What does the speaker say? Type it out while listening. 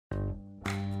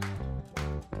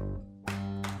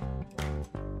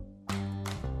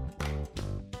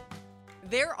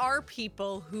There are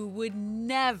people who would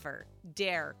never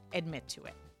dare admit to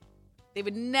it. They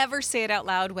would never say it out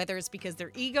loud, whether it's because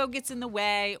their ego gets in the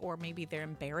way or maybe they're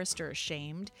embarrassed or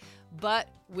ashamed. But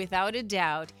without a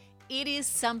doubt, it is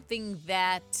something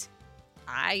that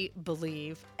I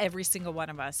believe every single one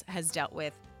of us has dealt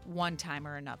with one time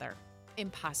or another.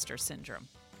 Imposter syndrome.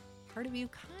 Part of you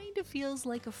kind of feels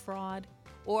like a fraud,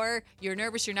 or you're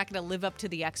nervous you're not going to live up to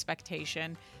the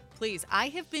expectation. Please, I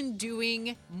have been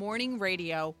doing morning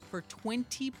radio for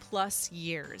 20 plus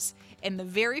years. And the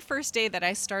very first day that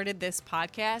I started this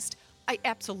podcast, I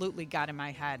absolutely got in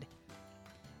my head.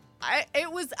 I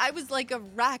was like a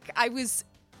wreck. I was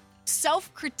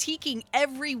self-critiquing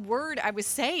every word I was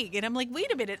saying. And I'm like,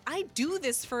 wait a minute, I do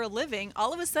this for a living.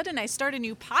 All of a sudden I start a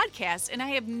new podcast and I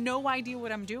have no idea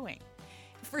what I'm doing.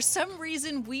 For some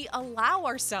reason, we allow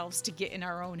ourselves to get in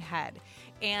our own head.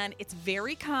 And it's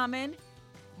very common.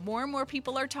 More and more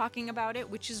people are talking about it,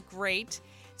 which is great.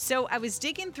 So I was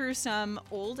digging through some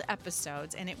old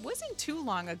episodes, and it wasn't too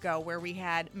long ago where we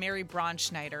had Mary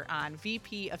Braunschneider on,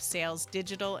 VP of Sales,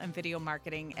 Digital and Video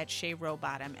Marketing at Shea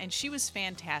Rowbottom, and she was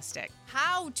fantastic.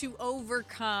 How to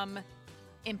overcome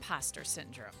imposter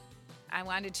syndrome. I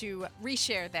wanted to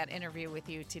reshare that interview with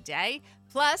you today.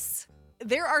 Plus,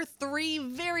 there are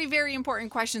 3 very, very important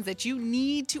questions that you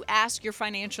need to ask your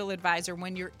financial advisor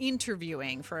when you're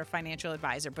interviewing for a financial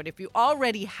advisor. But if you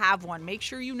already have one, make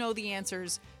sure you know the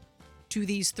answers to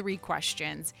these 3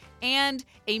 questions and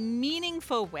a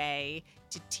meaningful way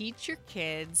to teach your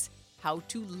kids how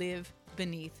to live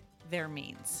beneath their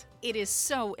means. It is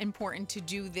so important to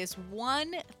do this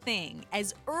one thing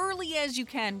as early as you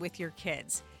can with your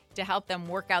kids to help them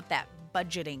work out that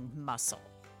budgeting muscle.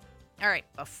 All right,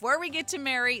 before we get to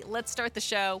Mary, let's start the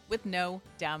show with no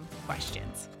dumb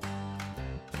questions.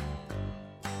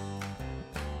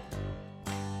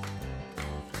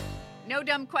 No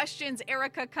dumb questions.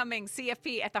 Erica Cummings,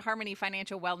 CFP at the Harmony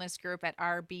Financial Wellness Group at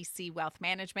RBC Wealth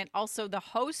Management. Also the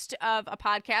host of a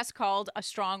podcast called A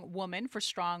Strong Woman for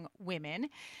Strong Women.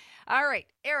 All right,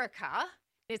 Erica.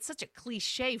 It's such a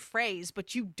cliche phrase,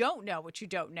 but you don't know what you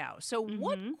don't know. So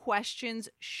what questions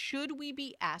should we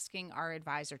be asking our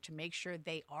advisor to make sure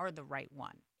they are the right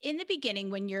one? In the beginning,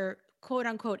 when you're quote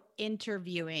unquote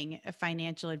interviewing a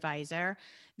financial advisor,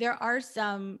 there are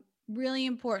some really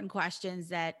important questions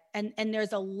that, and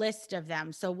there's a list of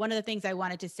them. So one of the things I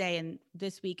wanted to say, and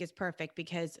this week is perfect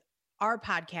because our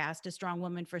podcast, A Strong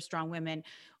Woman for Strong Women,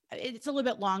 it's a little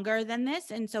bit longer than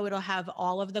this. And so it'll have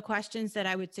all of the questions that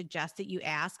I would suggest that you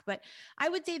ask. But I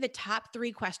would say the top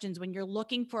 3 questions when you're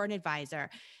looking for an advisor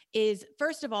is,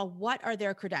 first of all, what are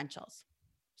their credentials?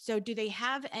 So do they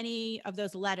have any of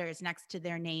those letters next to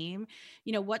their name?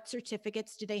 You know, what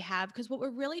certificates do they have? Because what we're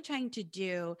really trying to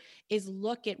do is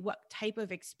look at what type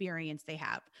of experience they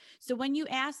have. So when you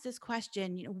ask this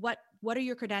question, you know, what are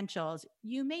your credentials?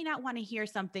 You may not want to hear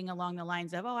something along the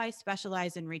lines of, oh, I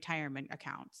specialize in retirement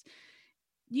accounts.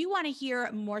 You want to hear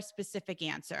a more specific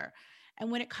answer. And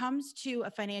when it comes to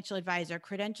a financial advisor,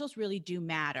 credentials really do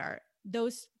matter.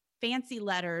 Those fancy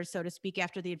letters, so to speak,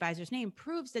 after the advisor's name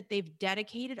proves that they've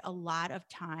dedicated a lot of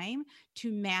time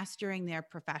to mastering their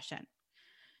profession.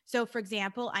 So for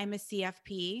example, I'm a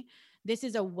CFP. This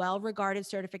is a well-regarded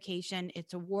certification.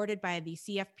 It's awarded by the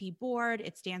CFP board.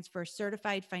 It stands for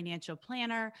Certified Financial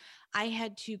Planner. I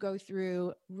had to go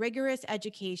through rigorous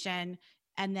education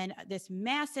and then this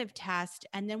massive test.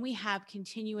 And then we have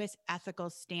continuous ethical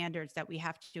standards that we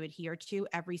have to adhere to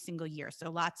every single year.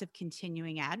 So lots of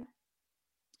continuing ed.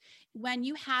 When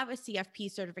you have a CFP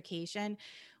certification,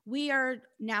 we are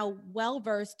now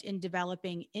well-versed in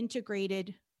developing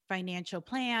integrated financial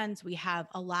plans. We have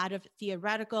a lot of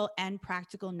theoretical and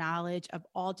practical knowledge of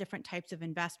all different types of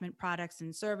investment products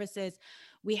and services.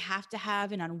 We have to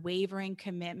have an unwavering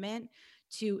commitment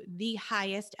to the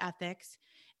highest ethics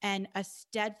and a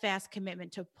steadfast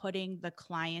commitment to putting the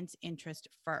client's interest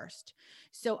first.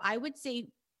 So I would say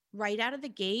right out of the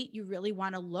gate, you really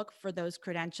want to look for those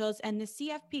credentials. And the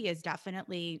CFP is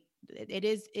definitely, it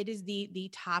is the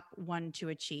top one to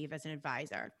achieve as an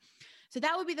advisor. So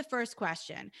that would be the first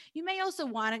question. You may also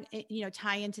want to,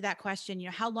 tie into that question,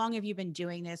 how long have you been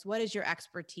doing this? What is your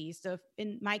expertise? So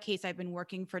in my case, I've been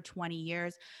working for 20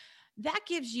 years. That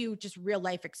gives you just real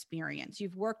life experience.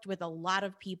 You've worked with a lot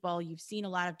of people. You've seen a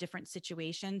lot of different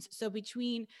situations. So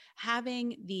between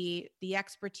having the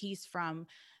expertise from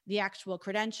the actual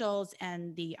credentials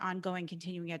and the ongoing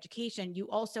continuing education, you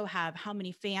also have how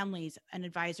many families an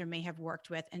advisor may have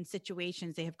worked with and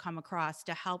situations they have come across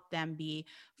to help them be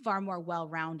far more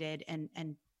well-rounded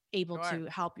and able to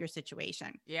help your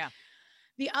situation. Yeah.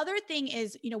 The other thing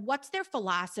is, what's their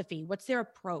philosophy? What's their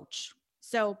approach?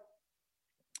 So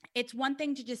It's one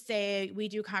thing to just say, we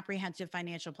do comprehensive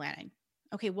financial planning.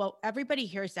 Okay, well, everybody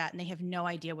hears that and they have no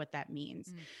idea what that means.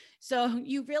 Mm. So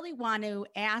you really want to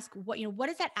ask what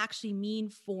does that actually mean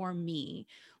for me?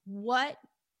 What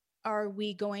are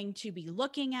we going to be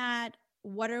looking at?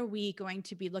 What are we going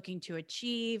to be looking to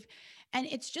achieve? And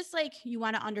it's just like you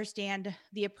want to understand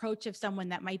the approach of someone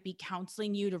that might be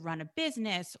counseling you to run a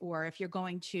business, or if you're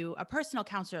going to a personal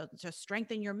counselor to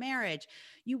strengthen your marriage,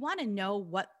 you want to know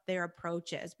what their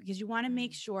approach is, because you want to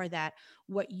make sure that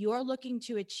what you're looking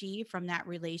to achieve from that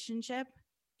relationship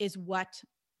is what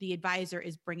the advisor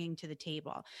is bringing to the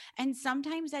table. And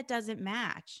sometimes that doesn't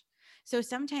match. So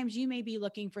sometimes you may be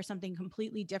looking for something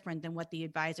completely different than what the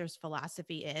advisor's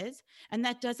philosophy is. And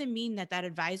that doesn't mean that that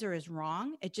advisor is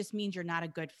wrong. It just means you're not a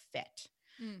good fit.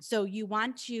 Mm. So you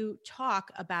want to talk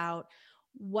about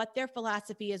what their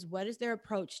philosophy is. What is their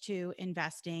approach to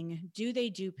investing? Do they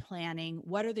do planning?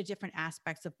 What are the different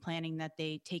aspects of planning that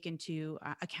they take into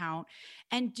account?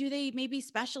 And do they maybe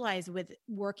specialize with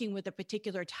working with a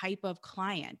particular type of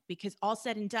client? Because all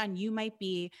said and done, you might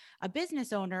be a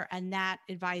business owner and that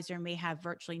advisor may have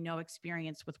virtually no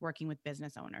experience with working with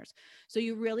business owners. So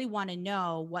you really want to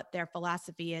know what their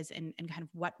philosophy is, and kind of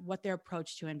what their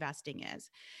approach to investing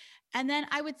is. And then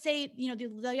I would say,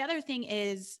 the other thing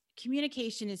is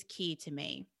communication is key to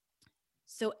me.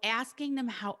 So asking them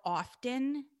how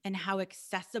often and how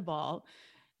accessible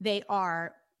they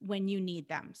are when you need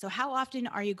them. So how often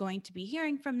are you going to be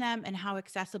hearing from them, and how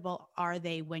accessible are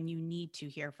they when you need to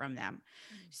hear from them?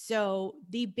 So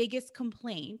the biggest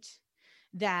complaint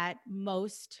that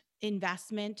most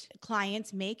investment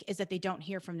clients make is that they don't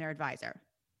hear from their advisor.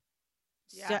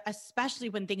 Yeah. So especially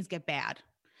when things get bad.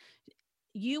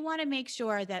 You want to make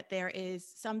sure that there is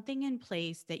something in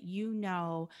place that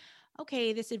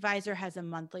okay, this advisor has a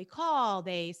monthly call,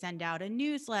 they send out a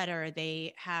newsletter,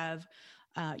 they have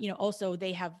also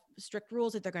they have strict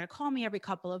rules that they're going to call me every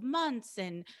couple of months,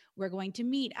 and we're going to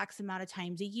meet X amount of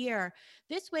times a year.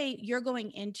 This way you're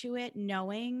going into it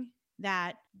knowing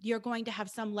that you're going to have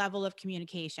some level of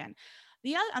communication.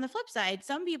 On the flip side,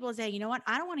 some people say, you know what,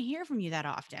 I don't want to hear from you that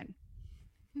often.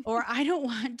 Or I don't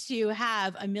want to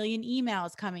have a million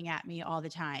emails coming at me all the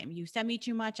time. You send me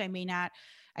too much, I may not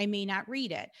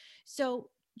read it. So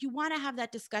you want to have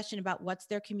that discussion about what's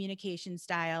their communication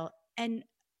style. And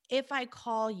if I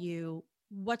call you,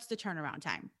 what's the turnaround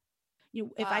time?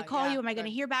 If I call you, am I going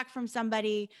to hear back from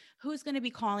somebody? Who's going to be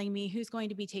calling me? Who's going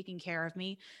to be taking care of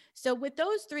me? So with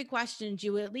those three questions,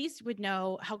 you at least would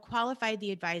know how qualified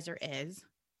the advisor is,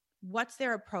 what's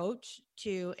their approach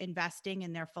to investing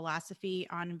and their philosophy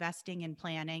on investing and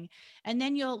planning. And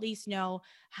then you'll at least know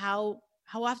how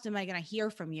often am I going to hear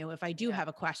from you if I do have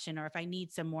a question, or if I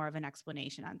need some more of an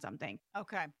explanation on something.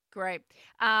 Okay, great.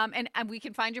 And we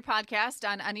can find your podcast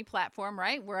on any platform,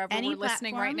 right? Wherever we're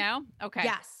listening right now. Okay.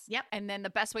 Yes. Yep. And then the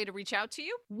best way to reach out to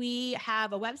you? We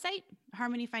have a website,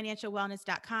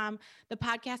 harmonyfinancialwellness.com. The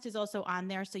podcast is also on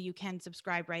there, so you can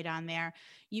subscribe right on there.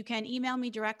 You can email me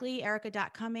directly,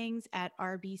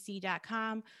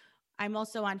 erica.cummings@rbc.com. I'm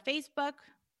also on Facebook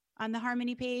on the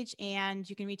Harmony page, and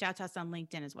you can reach out to us on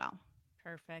LinkedIn as well.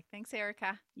 Perfect. Thanks,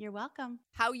 Erica. You're welcome.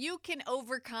 How you can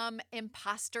overcome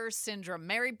imposter syndrome.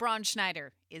 Mary Braunschneider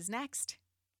is next.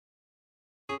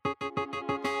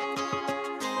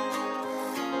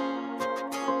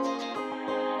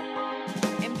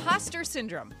 Imposter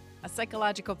syndrome, a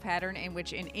psychological pattern in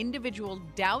which an individual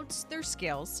doubts their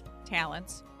skills,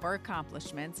 talents, or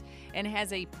accomplishments, and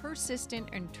has a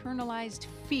persistent internalized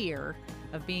fear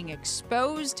of being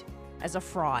exposed as a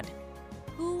fraud.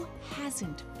 Who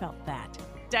hasn't felt that?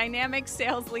 Dynamic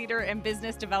sales leader and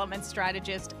business development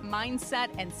strategist, mindset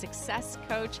and success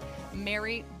coach,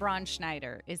 Mary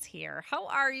Braunschneider is here. How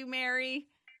are you, Mary?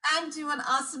 I'm doing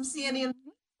awesome, Sandy, and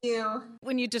thank you.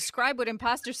 When you describe what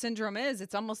imposter syndrome is,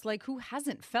 it's almost like, who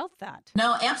hasn't felt that?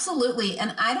 No, absolutely.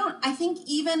 And I think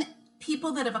even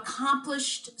people that have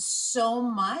accomplished so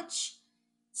much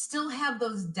still have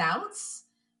those doubts.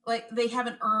 Like they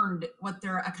haven't earned what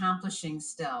they're accomplishing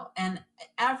still. And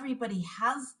everybody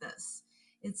has this.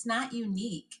 It's not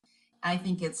unique. I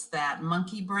think it's that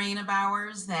monkey brain of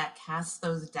ours that casts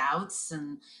those doubts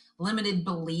and limited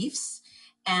beliefs.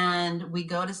 And we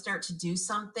go to start to do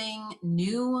something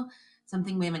new,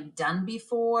 something we haven't done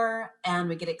before, and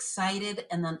we get excited.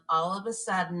 And then all of a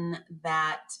sudden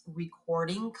that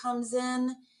recording comes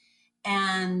in.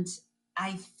 And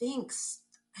I think,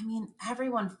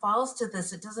 everyone falls to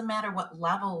this. It doesn't matter what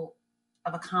level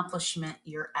of accomplishment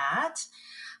you're at.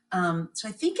 So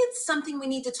I think it's something we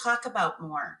need to talk about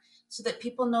more so that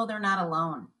people know they're not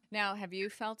alone. Now, have you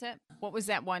felt it? What was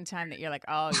that one time that you're like,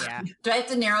 oh, yeah? Do I have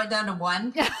to narrow it down to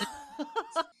one?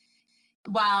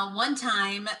 Well, one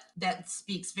time that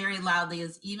speaks very loudly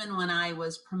is even when I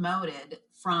was promoted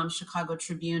from Chicago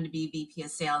Tribune to be VP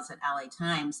of Sales at LA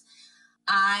Times,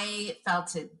 I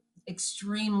felt it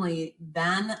extremely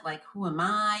then, like, who am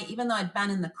I? Even though I'd been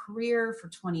in the career for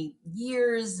 20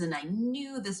 years and I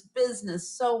knew this business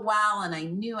so well and I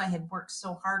knew I had worked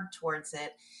so hard towards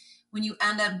it, when you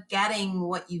end up getting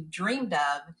what you've dreamed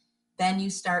of, then you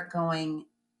start going,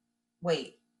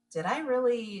 wait, did I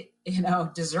really,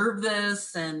 deserve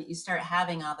this? And you start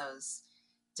having all those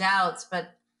doubts.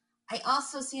 But I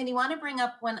also, Sandy, want to bring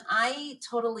up when I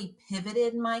totally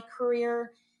pivoted my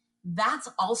career, that's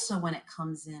also when it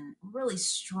comes in really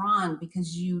strong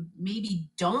because you maybe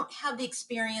don't have the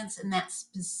experience in that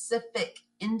specific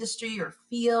industry or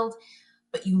field,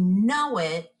 but you know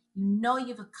it,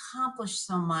 you've accomplished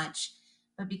so much,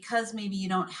 but because maybe you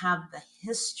don't have the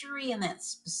history in that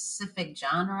specific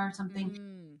genre or something,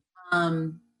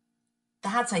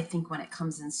 that's, I think, when it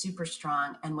comes in super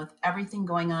strong. And with everything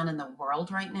going on in the world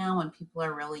right now, when people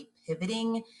are really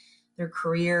pivoting their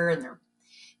career and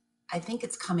I think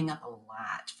it's coming up a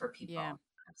lot for people. Yeah.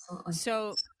 Absolutely.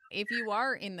 So if you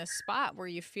are in the spot where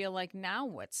you feel like, now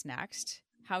what's next?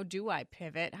 How do I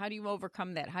pivot? How do you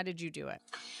overcome that? How did you do it?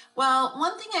 Well,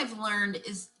 one thing I've learned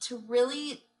is to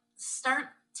really start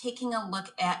taking a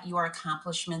look at your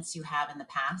accomplishments you have in the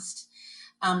past.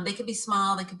 They could be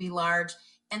small, they could be large,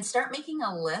 and start making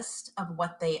a list of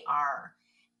what they are.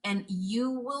 And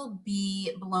you will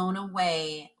be blown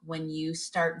away when you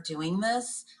start doing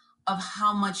this of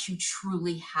how much you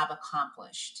truly have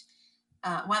accomplished.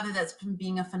 Whether that's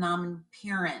being a phenomenal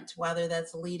parent, whether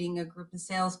that's leading a group of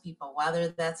salespeople, whether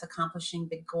that's accomplishing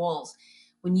big goals.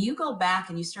 When you go back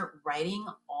and you start writing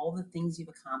all the things you've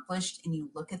accomplished and you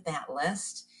look at that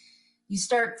list, you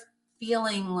start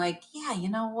feeling like, yeah, you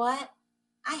know what?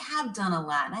 I have done a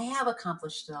lot and I have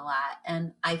accomplished a lot.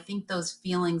 And I think those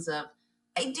feelings of,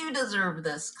 I do deserve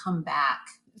this, come back.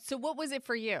 So what was it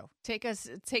for you? Take us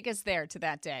there to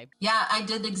that day. Yeah, I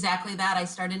did exactly that. I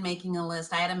started making a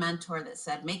list. I had a mentor that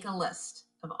said, make a list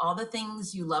of all the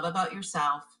things you love about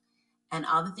yourself and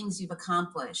all the things you've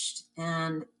accomplished.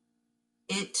 And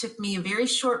it took me a very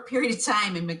short period of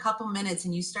time, in a couple minutes,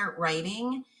 and you start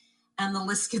writing and the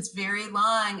list gets very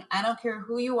long. I don't care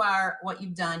who you are, what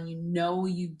you've done,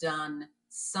 you've done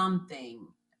something,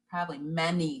 probably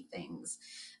many things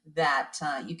that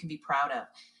you can be proud of.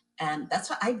 And that's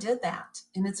what I did that.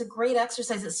 And it's a great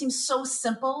exercise. It seems so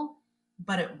simple,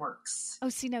 but it works. Oh,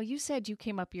 see, now you said you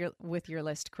came up with your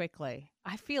list quickly.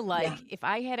 I feel like if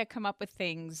I had to come up with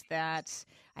things that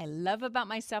I love about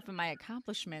myself and my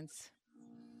accomplishments,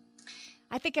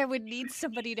 I think I would need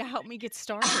somebody to help me get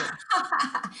started.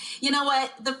 You know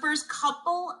what? The first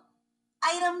couple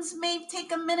items may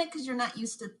take a minute because you're not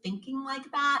used to thinking like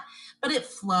that, but it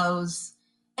flows.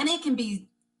 And it can be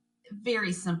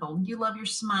very simple. You love your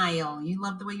smile. You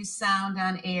love the way you sound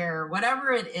on air.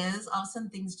 Whatever it is, all of a sudden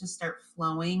things just start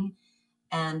flowing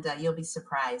and you'll be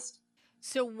surprised.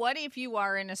 So what if you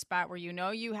are in a spot where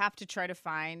you have to try to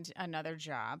find another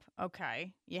job?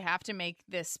 Okay. You have to make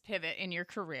this pivot in your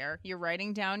career. You're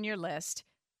writing down your list.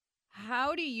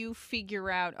 How do you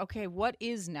figure out, okay, what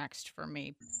is next for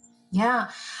me? Yeah,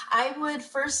 I would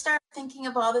first start thinking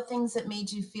of all the things that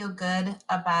made you feel good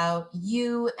about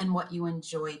you and what you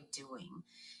enjoyed doing.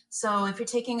 So if you're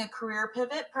taking a career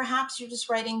pivot, perhaps you're just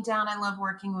writing down, I love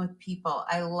working with people.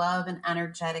 I love an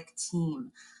energetic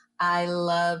team. I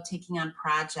love taking on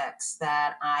projects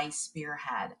that I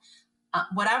spearhead.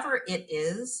 Whatever it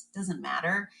is, doesn't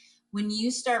matter. When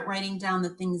you start writing down the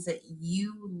things that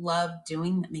you love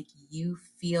doing that make you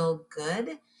feel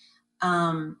good,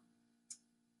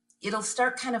 it'll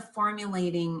start kind of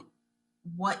formulating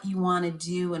what you want to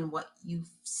do and what you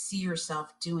see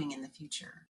yourself doing in the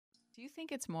future. Do you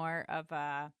think it's more of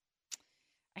a,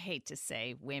 I hate to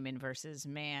say women versus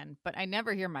man, but I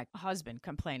never hear my husband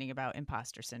complaining about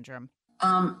imposter syndrome.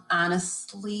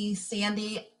 Honestly,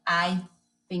 Sandy, I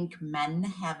think men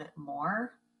have it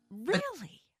more.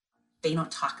 Really? They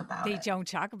don't talk about it. They don't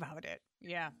talk about it.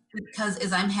 Yeah. Because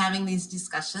as I'm having these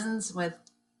discussions with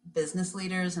business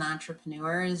leaders and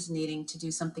entrepreneurs needing to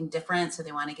do something different, so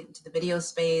they want to get into the video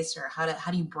space, or how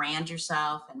do you brand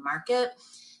yourself and market,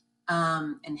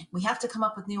 and we have to come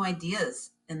up with new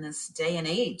ideas in this day and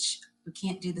age. We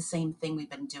can't do the same thing we've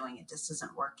been doing. It just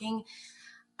isn't working.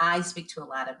 I speak to a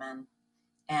lot of men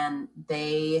and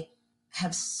they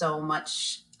have so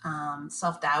much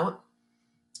self-doubt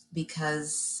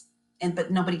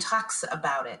but nobody talks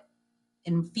about it.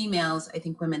 In females, I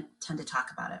think women tend to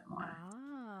talk about it more.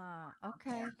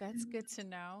 Okay, that's good to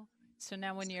know. So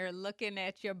now when you're looking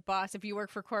at your boss, if you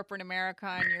work for corporate America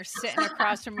and you're sitting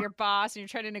across from your boss and you're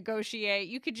trying to negotiate,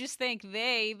 you could just think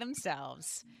they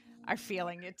themselves are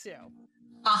feeling it too.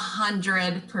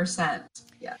 100%.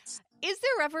 Yes. Is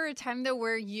there ever a time though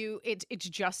where it's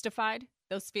justified?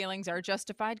 Those feelings are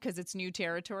justified because it's new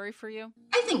territory for you?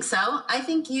 I think so. I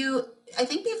think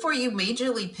before you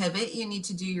majorly pivot, you need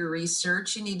to do your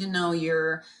research. You need to know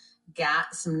you're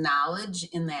got some knowledge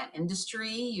in that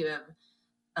industry. You have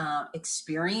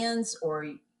experience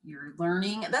or you're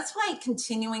learning. That's why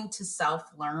continuing to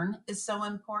self-learn is so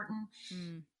important.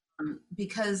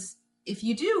 Because if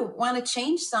you do want to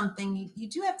change something, you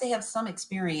do have to have some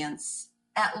experience,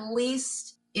 at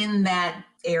least in that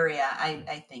area.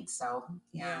 I think so.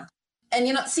 Yeah.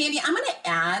 And, Sandy, I'm going to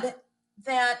add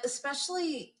that,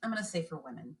 especially, I'm going to say for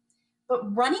women,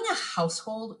 but running a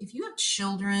household, if you have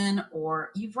children or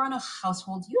you've run a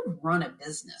household, you have run a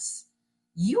business.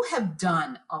 You have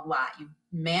done a lot. You've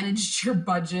managed your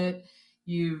budget.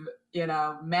 You've,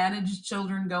 managed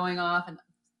children going off in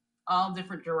all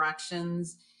different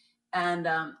directions. And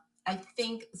I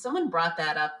think someone brought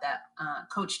that up that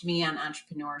coached me on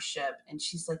entrepreneurship. And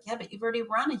she's like, yeah, but you've already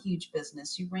run a huge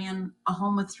business. You ran a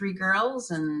home with 3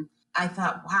 girls. And I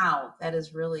thought, wow, that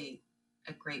is really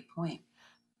a great point.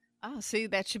 Oh, see,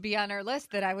 that should be on our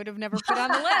list that I would have never put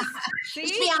on the list. See? It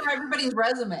should be on everybody's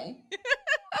resume.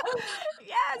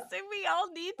 Yes, and we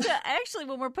all need to actually,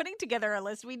 when we're putting together a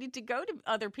list, we need to go to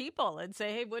other people and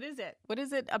say, hey, what is it? What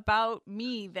is it about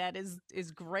me that is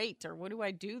great? Or what do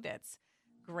I do that's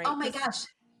great? Oh my gosh.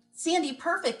 Sandy,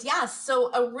 perfect. Yes.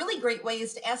 So a really great way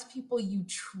is to ask people you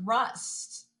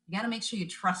trust. You got to make sure you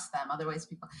trust them. Otherwise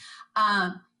people,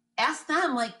 ask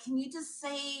them, like, can you just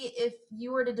say, if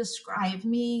you were to describe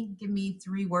me, give me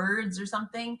 3 words or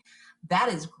something? That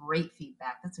is great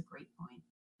feedback. That's a great point.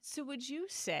 So would you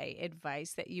say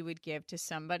advice that you would give to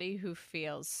somebody who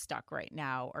feels stuck right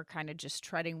now or kind of just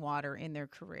treading water in their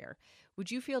career? Would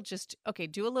you feel just, okay,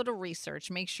 do a little research,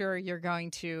 make sure you're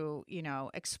going to,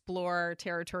 explore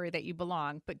territory that you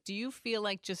belong, but do you feel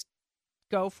like just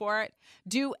go for it,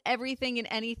 do everything and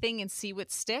anything and see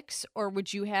what sticks? Or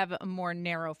would you have a more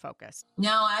narrow focus?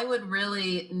 No, I would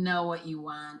really know what you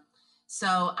want.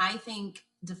 So I think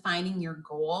defining your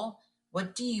goal,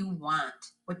 what do you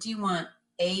want? What do you want?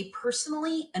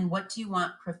 Personally, and what do you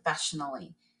want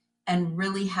professionally? And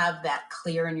really have that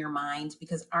clear in your mind,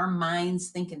 because our minds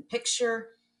think in picture.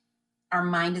 Our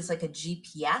mind is like a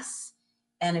GPS.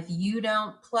 And if you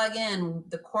don't plug in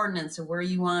the coordinates of where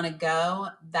you want to go,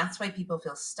 that's why people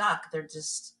feel stuck.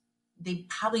 They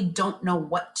probably don't know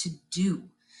what to do.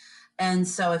 And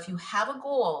so if you have a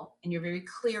goal and you're very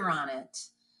clear on it,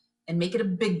 and make it a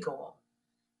big goal,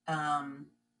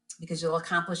 because you'll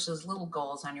accomplish those little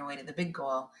goals on your way to the big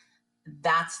goal.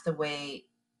 That's the way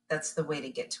to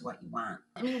get to what you want.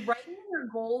 I mean, writing your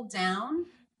goal down,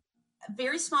 a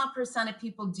very small percent of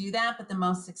people do that, but the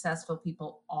most successful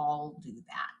people all do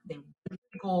that. They write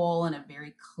the goal in a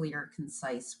very clear,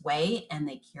 concise way, and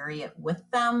they carry it with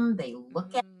them. They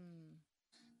look at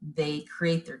it. They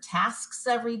create their tasks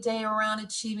every day around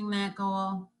achieving that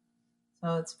goal.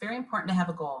 So it's very important to have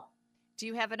a goal. Do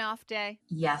you have an off day?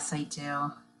 Yes, I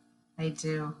do. I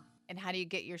do. And how do you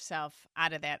get yourself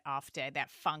out of that off day, that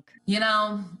funk?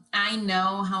 I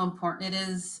know how important it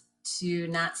is to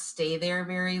not stay there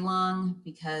very long,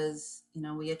 because,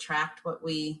 we attract where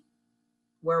we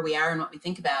are and what we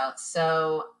think about.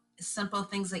 So simple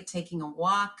things like taking a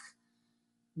walk,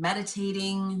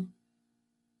 meditating,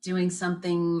 doing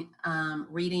something,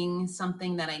 reading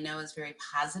something that I know is very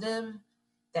positive,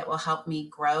 that will help me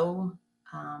grow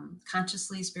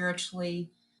consciously,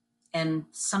 spiritually, and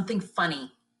something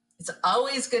funny. It's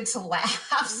always good to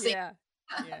laugh. Yeah.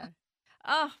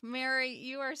 Oh, Mary,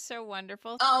 you are so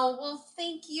wonderful. Oh, well,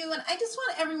 thank you. And I just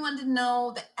want everyone to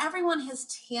know that everyone has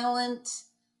talent.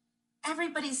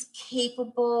 Everybody's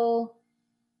capable.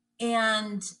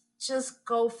 And just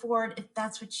go for it if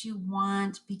that's what you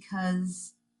want,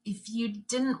 because if you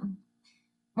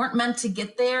weren't meant to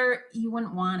get there, you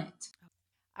wouldn't want it.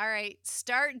 All right,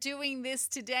 start doing this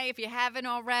today. If you haven't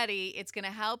already, it's going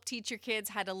to help teach your kids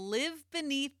how to live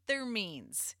beneath their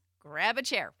means. Grab a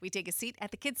chair. We take a seat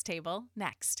at the kids' table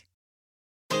next.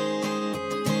 All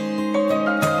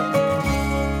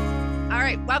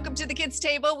right, welcome to the kids'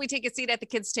 table. We take a seat at the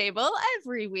kids' table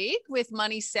every week with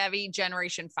Money Savvy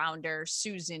Generation founder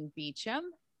Susan Beacham.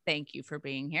 Thank you for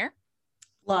being here.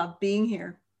 Love being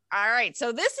here. All right,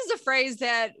 so this is a phrase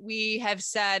that we have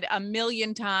said a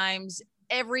million times.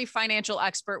 Every financial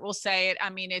expert will say it. I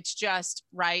mean, it's just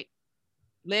right.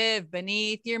 Live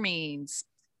beneath your means.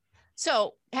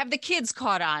 So have the kids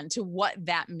caught on to what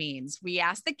that means? We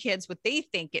asked the kids what they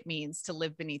think it means to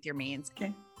live beneath your means.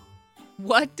 Okay.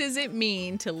 What does it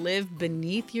mean to live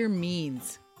beneath your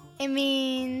means? It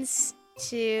means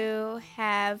to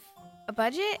have a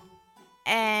budget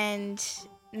and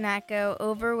not go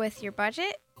over with your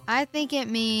budget. I think it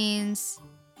means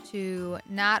to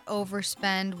not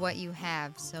overspend what you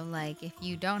have. So, like, if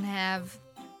you don't have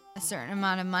a certain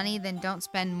amount of money, then don't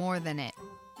spend more than it.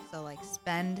 So, like,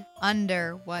 spend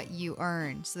under what you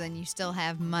earn, so then you still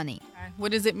have money.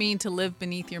 What does it mean to live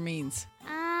beneath your means?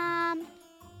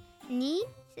 Needs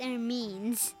or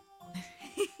means?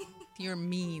 Your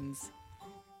means.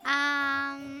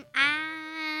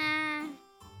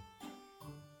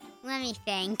 Let me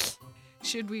think.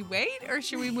 Should we wait or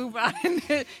should we move on?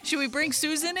 Should we bring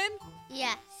Susan in?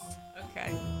 Yes.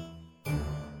 Okay.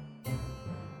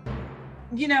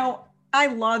 You know, I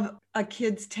love a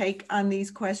kid's take on these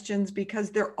questions because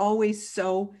they're always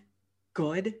so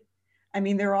good. I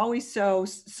mean, they're always so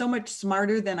much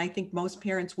smarter than I think most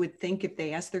parents would think if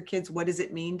they ask their kids, what does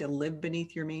it mean to live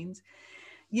beneath your means?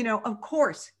 You know, of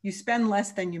course, you spend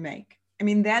less than you make. I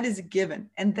mean, that is a given,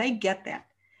 and they get that.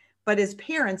 But as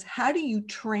parents, how do you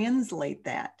translate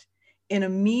that in a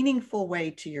meaningful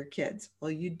way to your kids?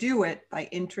 Well, you do it by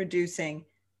introducing,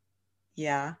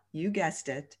 yeah, you guessed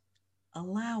it,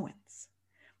 allowance.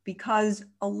 Because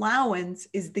allowance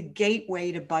is the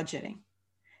gateway to budgeting.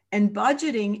 And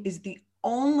budgeting is the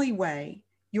only way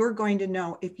you're going to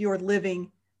know if you're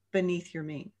living beneath your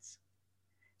means.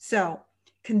 So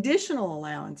conditional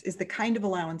allowance is the kind of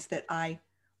allowance that I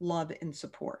love and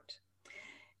support.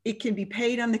 It can be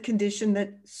paid on the condition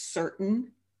that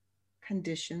certain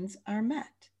conditions are met.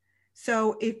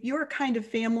 So if you're a kind of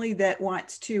family that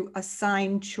wants to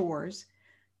assign chores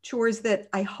that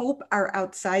I hope are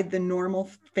outside the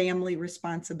normal family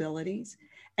responsibilities,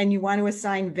 and you want to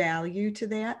assign value to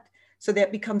that, so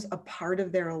that becomes a part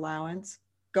of their allowance,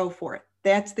 go for it.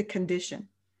 That's the condition.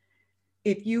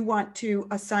 If you want to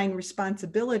assign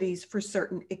responsibilities for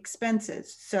certain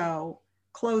expenses, so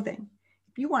clothing,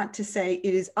 if you want to say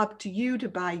it is up to you to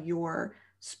buy your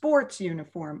sports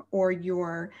uniform or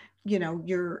your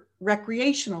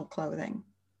recreational clothing,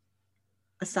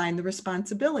 assign the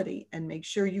responsibility and make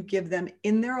sure you give them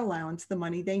in their allowance the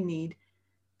money they need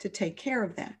to take care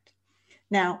of that.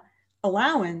 Now,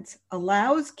 allowance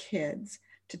allows kids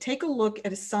to take a look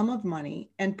at a sum of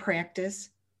money and practice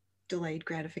delayed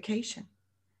gratification.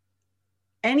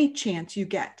 Any chance you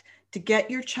get to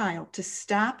get your child to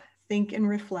stop, think, and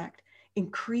reflect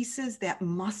increases that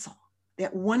muscle,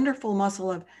 that wonderful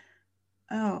muscle of,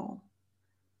 oh,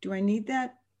 do I need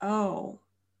that? Oh,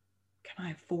 can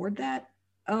I afford that?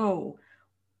 Oh,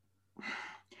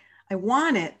 I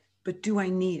want it, but do I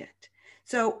need it?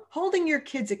 So holding your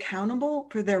kids accountable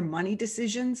for their money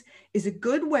decisions is a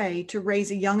good way to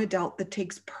raise a young adult that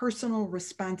takes personal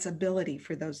responsibility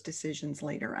for those decisions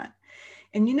later on.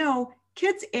 And you know,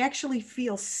 kids actually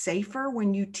feel safer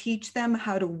when you teach them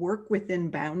how to work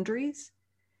within boundaries,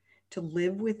 to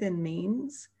live within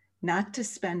means, not to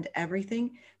spend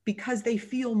everything, because they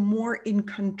feel more in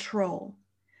control.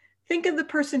 Think of the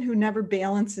person who never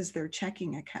balances their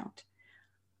checking account.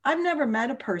 I've never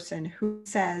met a person who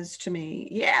says to me,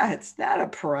 yeah, it's not a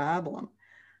problem.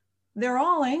 They're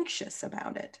all anxious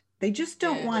about it. They just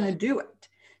don't want to do it.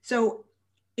 So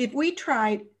if we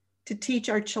tried to teach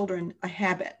our children a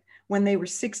habit when they were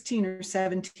 16 or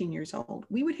 17 years old,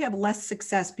 we would have less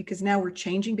success because now we're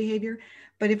changing behavior.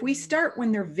 But if we start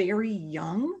when they're very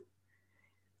young,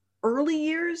 early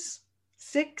years,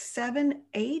 6, 7,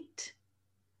 8,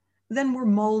 then we're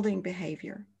molding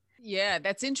behavior. Yeah,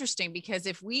 that's interesting because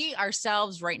if we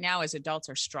ourselves right now as adults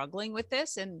are struggling with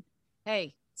this, and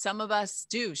hey, some of us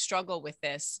do struggle with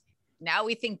this. Now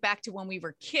we think back to when we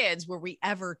were kids, were we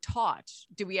ever taught?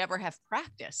 Do we ever have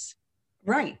practice?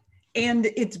 Right. And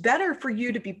it's better for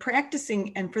you to be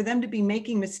practicing and for them to be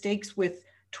making mistakes with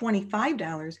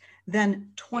 $25 than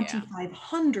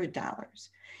 $2,500.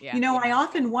 Yeah. You know, I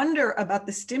often wonder about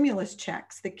the stimulus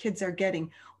checks that kids are getting.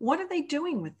 What are they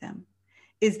doing with them?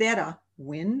 Is that a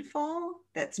windfall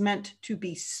that's meant to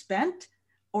be spent?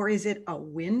 Or is it a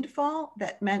windfall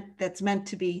that's meant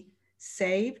to be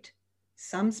saved,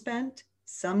 some spent,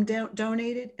 some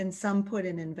donated, and some put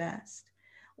in invest?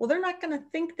 Well, they're not going to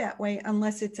think that way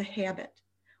unless it's a habit,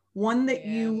 one that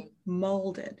you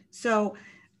molded. So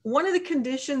one of the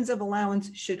conditions of allowance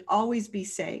should always be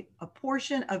save. A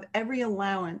portion of every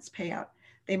allowance payout,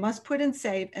 they must put in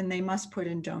save and they must put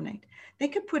in donate. They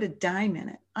could put a dime in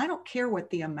it. I don't care what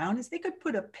the amount is. They could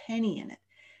put a penny in it.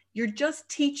 You're just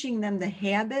teaching them the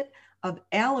habit of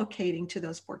allocating to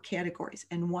those 4 categories.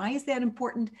 And why is that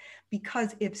important?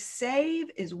 Because if save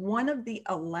is one of the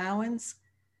allowance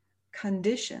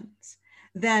conditions,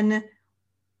 then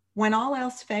when all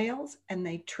else fails and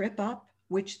they trip up,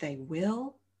 which they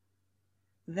will,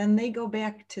 then they go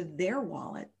back to their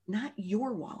wallet, not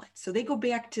your wallet. So they go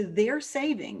back to their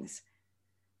savings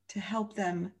to help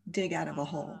them dig out of a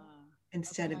hole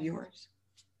instead of yours.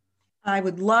 I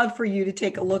would love for you to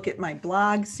take a look at my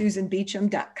blog,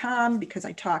 susanbeacham.com, because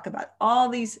I talk about all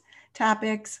these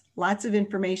topics, lots of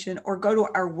information, or go to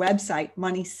our website,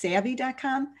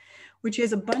 moneysavvy.com, which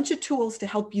has a bunch of tools to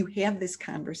help you have this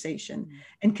conversation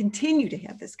and continue to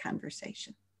have this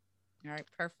conversation. All right,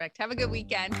 perfect. Have a good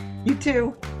weekend. You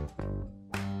too.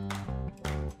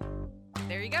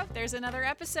 There you go. There's another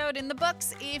episode in the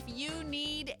books. If you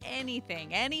need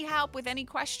anything, any help with any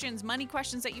questions, money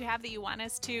questions that you have that you want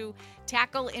us to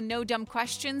tackle in No Dumb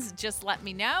Questions, just let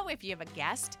me know. If you have a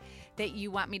guest that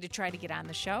you want me to try to get on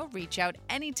the show, reach out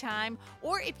anytime.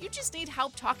 Or if you just need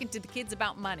help talking to the kids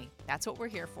about money, that's what we're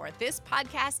here for. This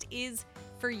podcast is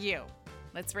for you.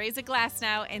 Let's raise a glass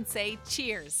now and say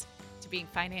cheers to being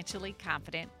financially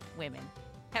confident women.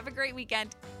 Have a great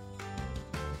weekend.